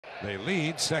They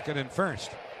lead second and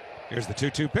first. Here's the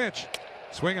 2-2 pitch.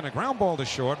 Swinging a ground ball to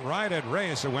short, right at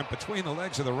Reyes, who went between the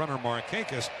legs of the runner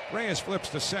Markakis. Reyes flips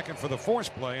to second for the force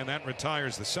play, and that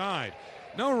retires the side.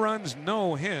 No runs,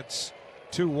 no hits.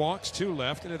 2 walks, 2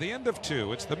 left, and at the end of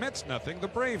 2, it's the Mets nothing, the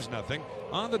Braves nothing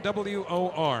on the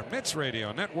WOR Mets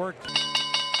Radio Network.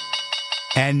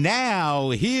 And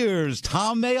now, here's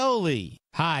Tom Maoli.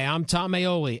 Hi, I'm Tom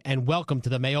Maoli, and welcome to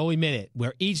the Maoli Minute,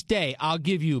 where each day I'll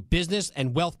give you business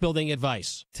and wealth-building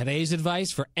advice. Today's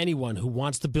advice for anyone who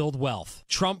wants to build wealth.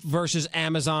 Trump versus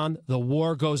Amazon, the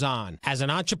war goes on. As an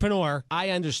entrepreneur,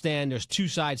 I understand there's 2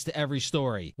 sides to every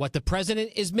story. What the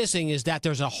president is missing is that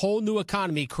there's a whole new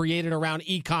economy created around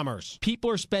e-commerce. People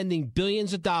are spending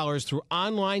billions of dollars through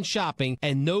online shopping,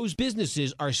 and those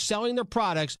businesses are selling their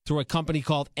products through a company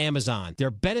called Amazon.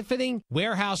 They're benefiting.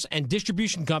 Warehouse and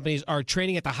distribution companies are trading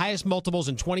at the highest multiples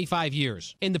in 25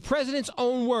 years. In the president's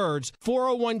own words,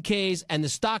 401ks and the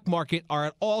stock market are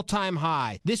at all-time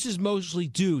high. This is mostly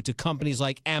due to companies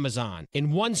like Amazon.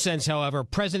 In one sense, however,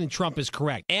 President Trump is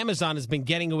correct. Amazon has been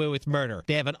getting away with murder.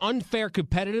 They have an unfair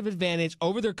competitive advantage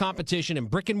over their competition in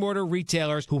brick-and-mortar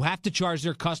retailers who have to charge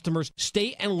their customers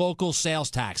state and local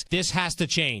sales tax. This has to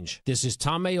change. This is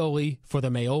Tom Maoli for the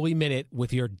Maoli Minute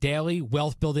with your daily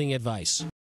wealth-building advice.